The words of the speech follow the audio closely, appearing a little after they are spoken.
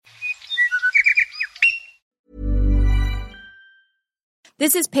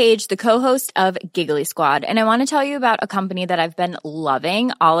This is Paige, the co-host of Giggly Squad, and I want to tell you about a company that I've been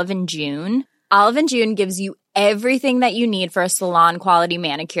loving, Olive & June. Olive & June gives you everything that you need for a salon-quality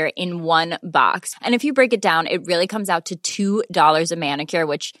manicure in one box. And if you break it down, it really comes out to $2 a manicure,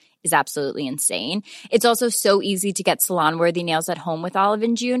 which is absolutely insane. It's also so easy to get salon-worthy nails at home with Olive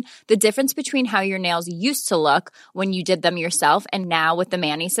 & June. The difference between how your nails used to look when you did them yourself and now with the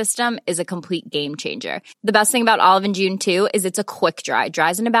Mani system is a complete game changer. The best thing about Olive & June, too, is it's a quick dry.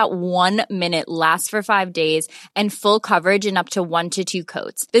 Dries in about 1 minute, lasts for 5 days, and full coverage in up to 1 to 2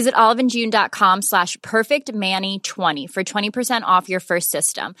 coats. Visit oliveandjune.com/perfectmani20 for 20% off your first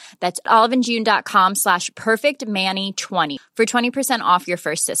system. That's oliveandjune.com/perfectmani20 for 20% off your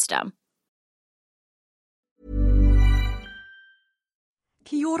first system.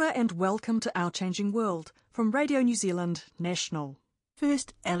 Kia ora and welcome to Our Changing World from Radio New Zealand National.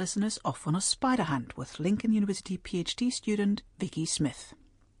 First, Alison is off on a spider hunt with Lincoln University PhD student Vikki Smith.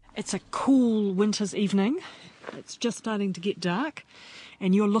 It's a cool winter's evening. It's just starting to get dark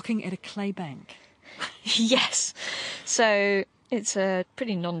and you're looking at a clay bank. Yes. So it's a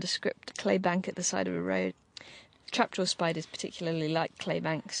pretty nondescript clay bank at the side of a road. Trapdoor spiders particularly like clay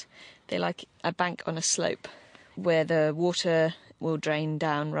banks. They like a bank on a slope where the water will drain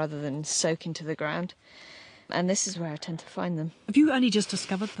down rather than soak into the ground. And this is where I tend to find them. Have you only just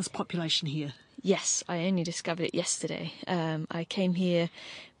discovered this population here? Yes, I only discovered it yesterday. I came here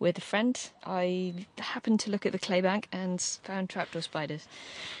with a friend. I happened to look at the clay bank and found trapdoor spiders.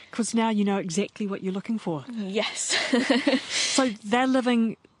 Because now you know exactly what you're looking for. Yes. So they're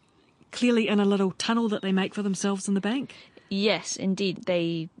living clearly in a little tunnel that they make for themselves in the bank? Yes, indeed.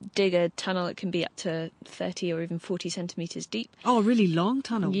 They dig a tunnel that can be up to 30 or even 40 centimetres deep. Oh, a really long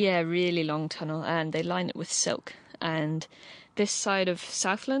tunnel. Yeah, really long tunnel. And they line it with silk. And this side of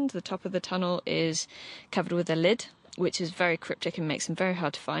Southland, the top of the tunnel, is covered with a lid, which is very cryptic and makes them very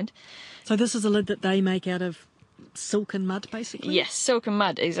hard to find. So this is a lid that they make out of silk and mud, basically? Yes, silk and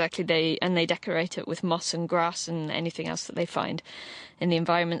mud, exactly. They decorate it with moss and grass and anything else that they find in the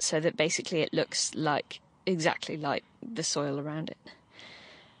environment so that basically it looks exactly like the soil around it.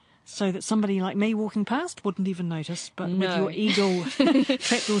 So that somebody like me walking past wouldn't even notice, but No. with your eagle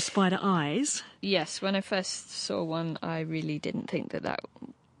trapdoor spider eyes... Yes, when I first saw one, I really didn't think that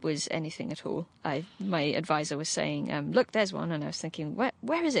was anything at all. My advisor was saying, look, there's one, and I was thinking, where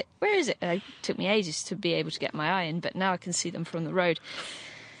is it? Where is it? It took me ages to be able to get my eye in, but now I can see them from the road.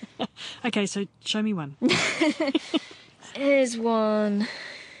 Okay, so show me one. Here's one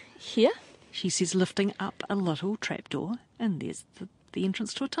here. She says lifting up a little trapdoor, and there's the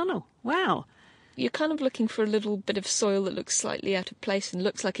entrance to a tunnel. Wow. You're kind of looking for a little bit of soil that looks slightly out of place and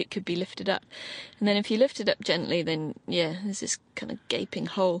looks like it could be lifted up. And then if you lift it up gently, then, yeah, there's this kind of gaping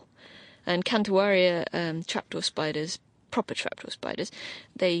hole. And Cantuaria trapdoor spiders, proper trapdoor spiders,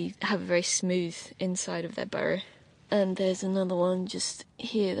 they have a very smooth inside of their burrow. And there's another one just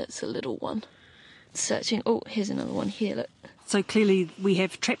here that's a little one. Searching. Oh, here's another one here, look. So clearly we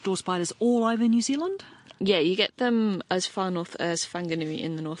have trapdoor spiders all over New Zealand? Yeah, you get them as far north as Whanganui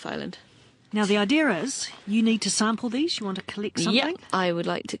in the North Island. Now, the idea is you need to sample these. You want to collect something? Yeah, I would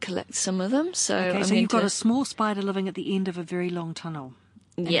like to collect some of them. So you've got a small spider living at the end of a very long tunnel.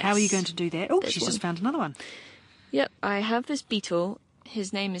 And yes. How are you going to do that? Oh, There's she's one. just found another one. Yep, I have this beetle.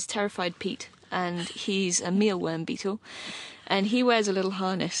 His name is Terrified Pete, and he's a mealworm beetle. And he wears a little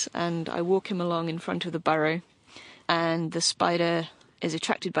harness, and I walk him along in front of the burrow. And the spider is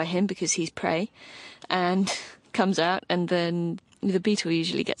attracted by him because he's prey, and comes out, and then the beetle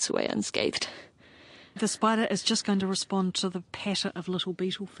usually gets away unscathed. The spider is just going to respond to the patter of little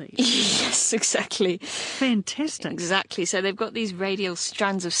beetle feet. Yes, exactly. Fantastic. Exactly. So they've got these radial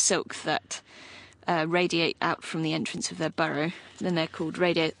strands of silk that radiate out from the entrance of their burrow. Then they're called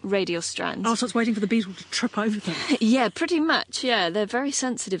radial strands. Oh, so it's waiting for the beetle to trip over them. Yeah, pretty much, yeah. They're very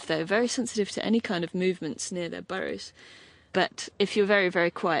sensitive, though. Very sensitive to any kind of movements near their burrows. But if you're very,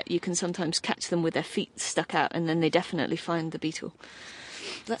 very quiet, you can sometimes catch them with their feet stuck out, and then they definitely find the beetle.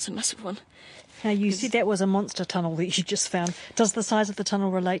 That's a massive one. Now, you said that was a monster tunnel that you just found. Does the size of the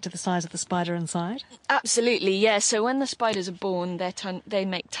tunnel relate to the size of the spider inside? Absolutely, yeah. So when the spiders are born, they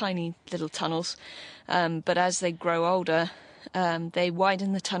make tiny little tunnels. But as they grow older, they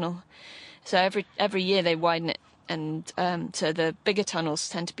widen the tunnel. So every year they widen it. And so the bigger tunnels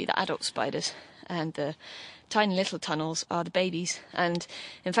tend to be the adult spiders. And the tiny little tunnels are the babies. And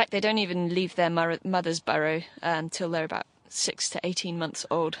in fact, they don't even leave their mother's burrow until they're about 6 to 18 months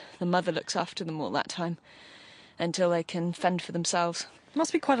old. The mother looks after them all that time until they can fend for themselves.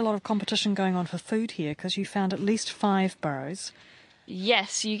 Must be quite a lot of competition going on for food here, because you found at least 5 burrows.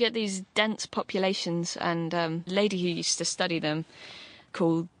 Yes, you get these dense populations, and a lady who used to study them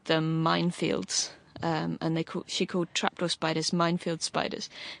called them minefields. And she called trapdoor spiders minefield spiders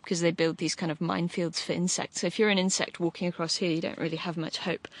because they build these kind of minefields for insects. So if you're an insect walking across here, you don't really have much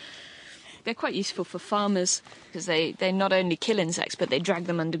hope. They're quite useful for farmers because they not only kill insects, but they drag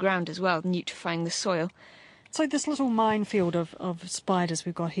them underground as well, nutrifying the soil. So this little minefield of spiders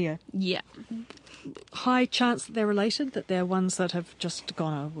we've got here, Yeah. high chance that they're related, that they're ones that have just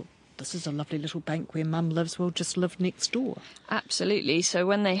gone, oh, well, this is a lovely little bank where Mum lives, we'll just live next door. Absolutely. So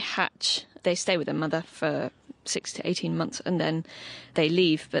when they hatch, they stay with their mother for 6 to 18 months and then they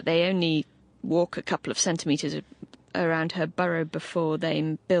leave, but they only walk a couple of centimetres around her burrow before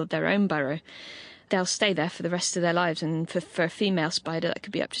they build their own burrow. They'll stay there for the rest of their lives, and for a female spider that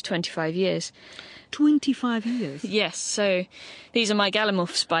could be up to 25 years. 25 years? Yes, so these are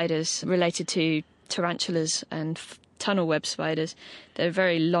mygalomorph spiders related to tarantulas and tunnel web spiders. They're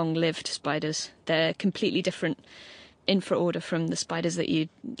very long-lived spiders. They're completely different infraorder from the spiders that you,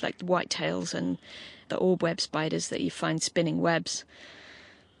 like the whitetails and the orb web spiders that you find spinning webs.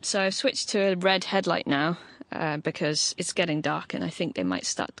 So I've switched to a red headlight now because it's getting dark and I think they might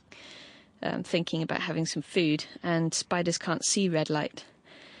start thinking about having some food, and spiders can't see red light.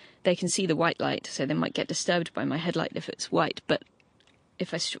 They can see the white light, so they might get disturbed by my headlight if it's white, but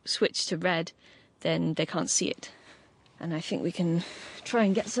if I switch to red, then they can't see it. And I think we can try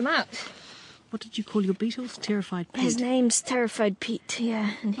and get some out. What did you call your beetles? Terrified Pete? His name's Terrified Pete,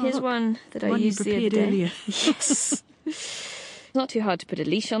 yeah. And here's one that I used the other day. Earlier. Yes. It's not too hard to put a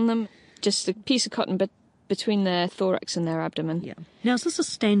leash on them. Just a piece of cotton between their thorax and their abdomen. Yeah. Now, is this a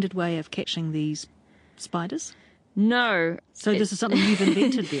standard way of catching these spiders? No. So this is something you've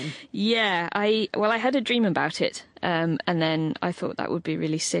invented then? Yeah, I had a dream about it, and then I thought that would be a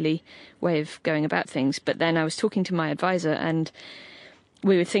really silly way of going about things. But then I was talking to my advisor, and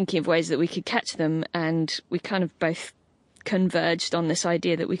we were thinking of ways that we could catch them, and we kind of both converged on this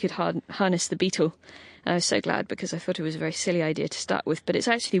idea that we could harness the beetle. And I was so glad because I thought it was a very silly idea to start with, but it's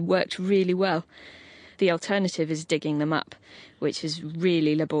actually worked really well. The alternative is digging them up, which is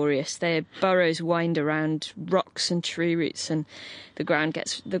really laborious. Their burrows wind around rocks and tree roots, and the ground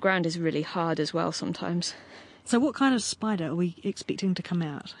is really hard as well sometimes. So what kind of spider are we expecting to come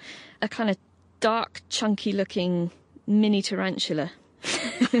out? A kind of dark, chunky-looking mini tarantula.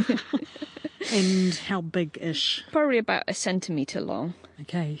 And how big-ish? Probably about 1 centimetre long.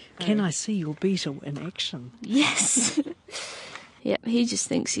 Okay. Can I see your beetle in action? Yes. Yep, he just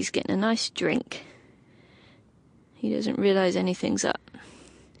thinks he's getting a nice drink. He doesn't realise anything's up.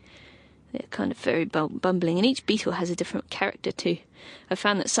 They're kind of very bumbling, and each beetle has a different character too. I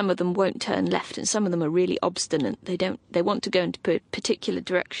found that some of them won't turn left, and some of them are really obstinate. They want to go into a particular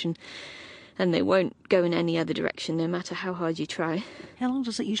direction, and they won't go in any other direction, no matter how hard you try. How long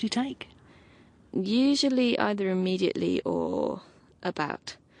does it usually take? Usually either immediately or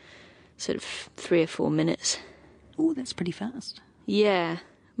about sort of 3 or 4 minutes. Oh, that's pretty fast. Yeah,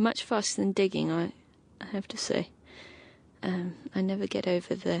 much faster than digging, I have to say. I never get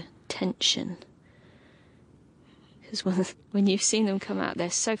over the tension. Because when you've seen them come out,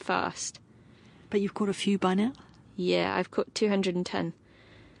 they're so fast. But you've caught a few by now? Yeah, I've caught 210.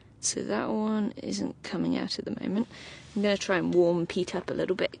 So that one isn't coming out at the moment. I'm going to try and warm Pete up a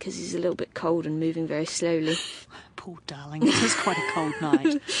little bit because he's a little bit cold and moving very slowly. Poor darling, it is quite a cold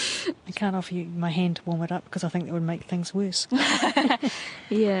night. I can't offer you my hand to warm it up because I think that would make things worse.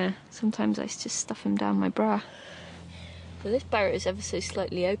 Yeah, sometimes I just stuff him down my bra. So this barrel is ever so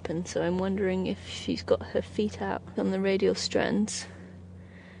slightly open, so I'm wondering if she's got her feet out on the radial strands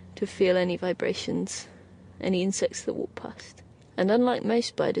to feel any vibrations, any insects that walk past. And unlike most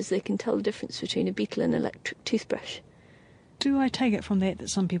spiders, they can tell the difference between a beetle and an electric toothbrush. Do I take it from that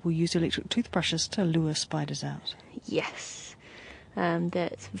some people use electric toothbrushes to lure spiders out? Yes.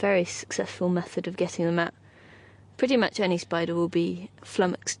 That's a very successful method of getting them out. Pretty much any spider will be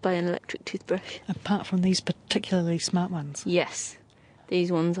flummoxed by an electric toothbrush. Apart from these particularly smart ones? Yes.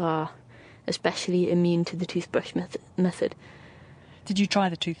 These ones are especially immune to the toothbrush method. Did you try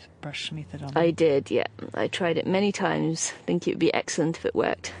the toothbrush method on them? I did, yeah. I tried it many times. I think it would be excellent if it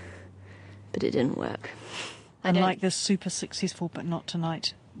worked. But it didn't work. Unlike this super successful but not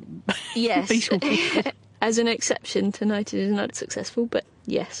tonight. Yes. Beetle. As an exception, tonight it is not successful, but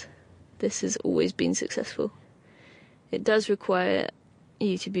yes, this has always been successful. It does require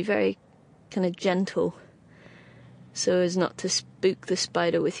you to be very kind of gentle so as not to spook the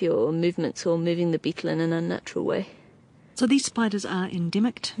spider with your movements or moving the beetle in an unnatural way. So these spiders are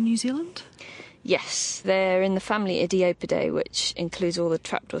endemic to New Zealand? Yes, they're in the family Idiopidae, which includes all the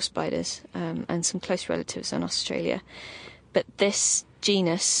trapdoor spiders and some close relatives in Australia. But this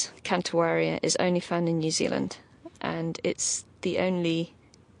genus, Cantuaria, is only found in New Zealand, and it's the only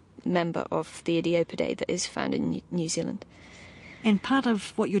member of the Idiopidae that is found in New Zealand. And part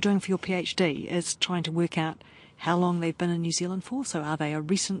of what you're doing for your PhD is trying to work out how long they've been in New Zealand for. So are they a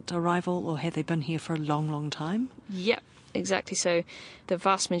recent arrival, or have they been here for a long, long time? Yep, exactly. So the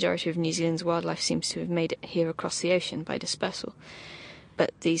vast majority of New Zealand's wildlife seems to have made it here across the ocean by dispersal.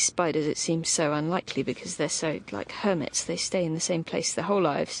 But these spiders, it seems so unlikely because they're so like hermits. They stay in the same place their whole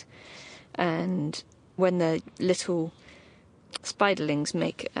lives. And when the little spiderlings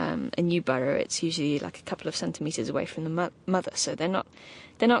make a new burrow, it's usually like a couple of centimetres away from the mother. So they're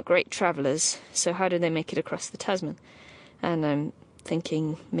not great travellers. So how do they make it across the Tasman? And I'm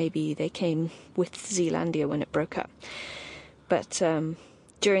thinking maybe they came with Zealandia when it broke up. But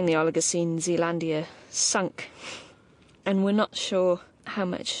during the Oligocene, Zealandia sunk, and we're not sure how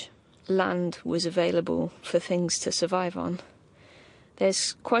much land was available for things to survive on.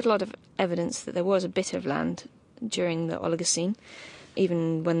 There's quite a lot of evidence that there was a bit of land during the Oligocene,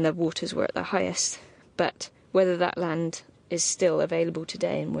 even when the waters were at their highest. But whether that land is still available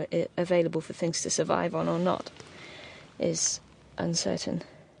today and available for things to survive on or not is uncertain.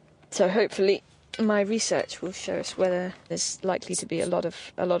 So hopefully my research will show us whether there's likely to be a lot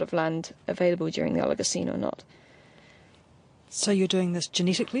of land available during the Oligocene or not. So you're doing this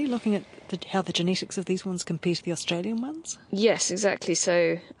genetically, looking at how the genetics of these ones compare to the Australian ones? Yes, exactly.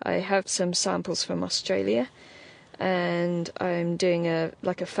 So I have some samples from Australia, and I'm doing a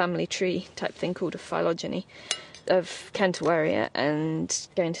family tree type thing called a phylogeny of Cantuaria, and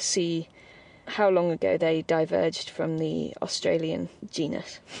going to see how long ago they diverged from the Australian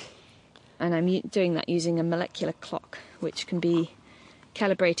genus. And I'm doing that using a molecular clock, which can be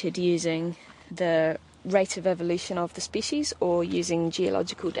calibrated using the rate of evolution of the species or using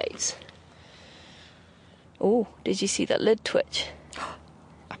geological dates. Oh, did you see that lid twitch?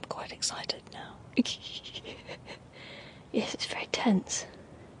 I'm quite excited now. Yes, it's very tense,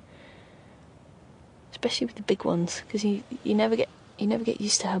 especially with the big ones, because you never get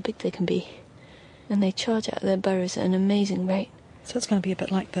used to how big they can be, and they charge out of their burrows at an amazing rate. So it's going to be a bit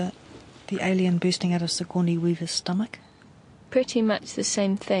like the alien bursting out of Sigourney Weaver's stomach? Pretty much the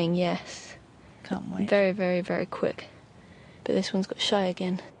same thing, yes. Can't wait. Very, very, very quick. But this one's got shy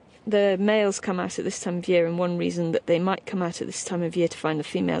again. The males come out at this time of year, and one reason that they might come out at this time of year to find the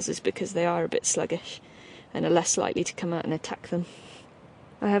females is because they are a bit sluggish and are less likely to come out and attack them.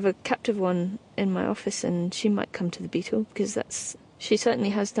 I have a captive one in my office, and she might come to the beetle, because she certainly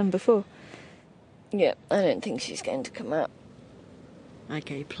has done before. Yeah, I don't think she's going to come out.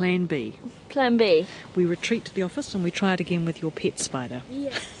 Okay, plan B. Plan B. We retreat to the office and we try it again with your pet spider.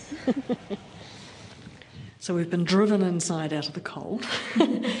 Yes. So we've been driven inside out of the cold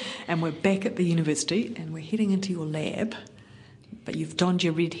and we're back at the university and we're heading into your lab, but you've donned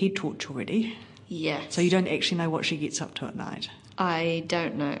your red head torch already. Yes. So you don't actually know what she gets up to at night? I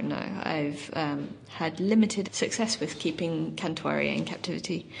don't know, no. I've had limited success with keeping Cantuaria in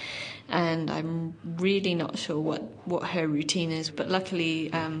captivity, and I'm really not sure what her routine is, but luckily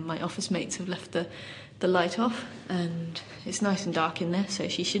my office mates have left the light off and it's nice and dark in there, so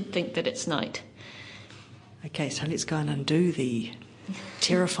she should think that it's night. Okay, so let's go and undo the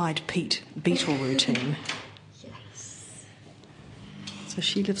terrified Pete beetle routine. Yes. So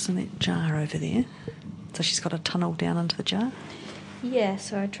she lives in that jar over there. So she's got a tunnel down into the jar? Yeah,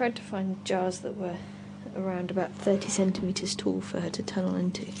 so I tried to find jars that were around about 30 centimetres tall for her to tunnel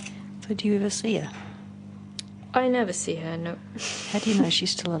into. So do you ever see her? I never see her, no. How do you know she's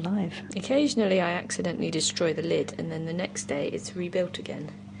still alive? Occasionally I accidentally destroy the lid, and then the next day it's rebuilt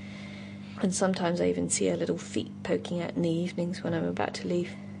again. And sometimes I even see her little feet poking out in the evenings when I'm about to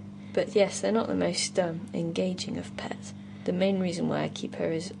leave. But yes, they're not the most engaging of pets. The main reason why I keep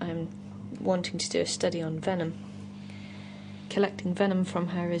her is I'm wanting to do a study on venom. Collecting venom from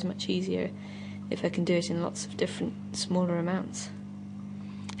her is much easier if I can do it in lots of different smaller amounts.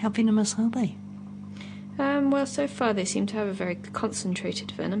 How venomous are they? Well, so far they seem to have a very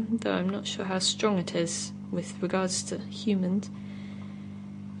concentrated venom, though I'm not sure how strong it is with regards to humans.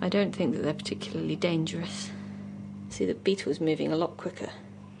 I don't think that they're particularly dangerous. See, the beetle's moving a lot quicker,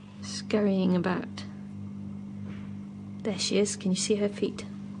 scurrying about. There she is. Can you see her feet?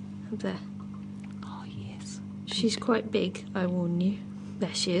 Up there. Oh, yes. She's quite big, I warn you.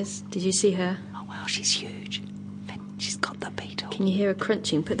 There she is. Did you see her? Oh, wow, she's huge. She's got the beetle. Can you hear her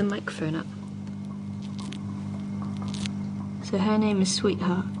crunching? Put the microphone up. So her name is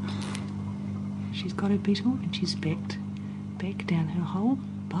Sweetheart. She's got her beetle and she's back down her hole.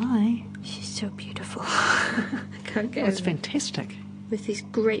 Bye. She's so beautiful. I can't get That's over it. fantastic. With these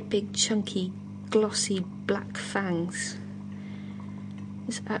great big chunky glossy black fangs.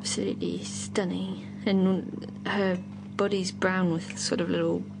 It's absolutely stunning. And her body's brown with sort of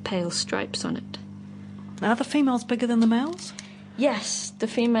little pale stripes on it. Are the females bigger than the males? Yes, the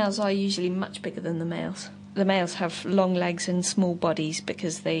females are usually much bigger than the males. The males have long legs and small bodies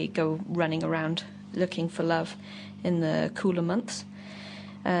because they go running around looking for love in the cooler months.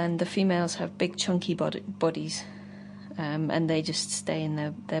 And the females have big chunky bodies, and they just stay in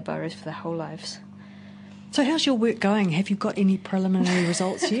their burrows for their whole lives. So how's your work going? Have you got any preliminary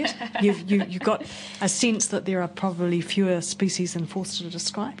results yet? You've got a sense that there are probably fewer species than Forster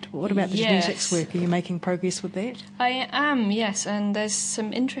described. What about the genetics work? Are you making progress with that? I am, yes, and there's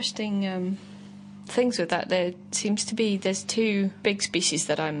some interesting things with that. There's two big species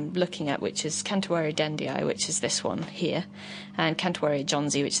that I'm looking at, which is Cantuaria dendii, which is this one here, and Cantuaria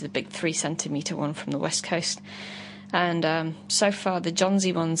johnsii, which is the big 3-centimetre one from the west coast. And so far, the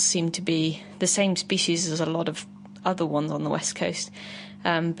johnsii ones seem to be the same species as a lot of other ones on the west coast.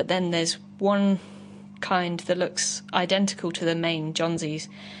 But then there's one kind that looks identical to the main johnsiis,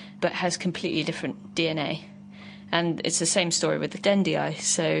 but has completely different DNA. And it's the same story with the dendii.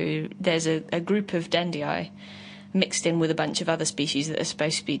 So there's a group of dendii mixed in with a bunch of other species that are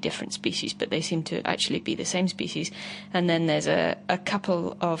supposed to be different species, but they seem to actually be the same species. And then there's a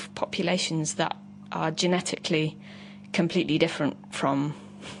couple of populations that are genetically completely different from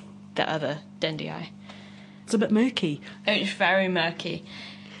the other dendii. It's a bit murky. It's very murky.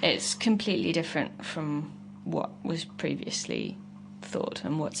 It's completely different from what was previously thought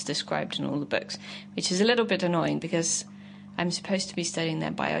and what's described in all the books, which is a little bit annoying because I'm supposed to be studying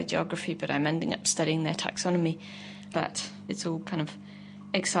their biogeography, but I'm ending up studying their taxonomy. But it's all kind of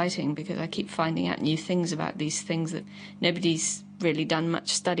exciting because I keep finding out new things about these things that nobody's really done much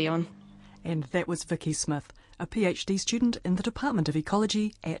study on. And that was Vikki Smith, a PhD student in the Department of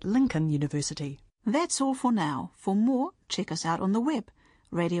Ecology at Lincoln University. That's all for now. For more, check us out on the web,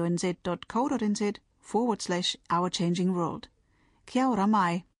 radionz.co.nz/Our Changing World. Kia ora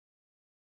mai.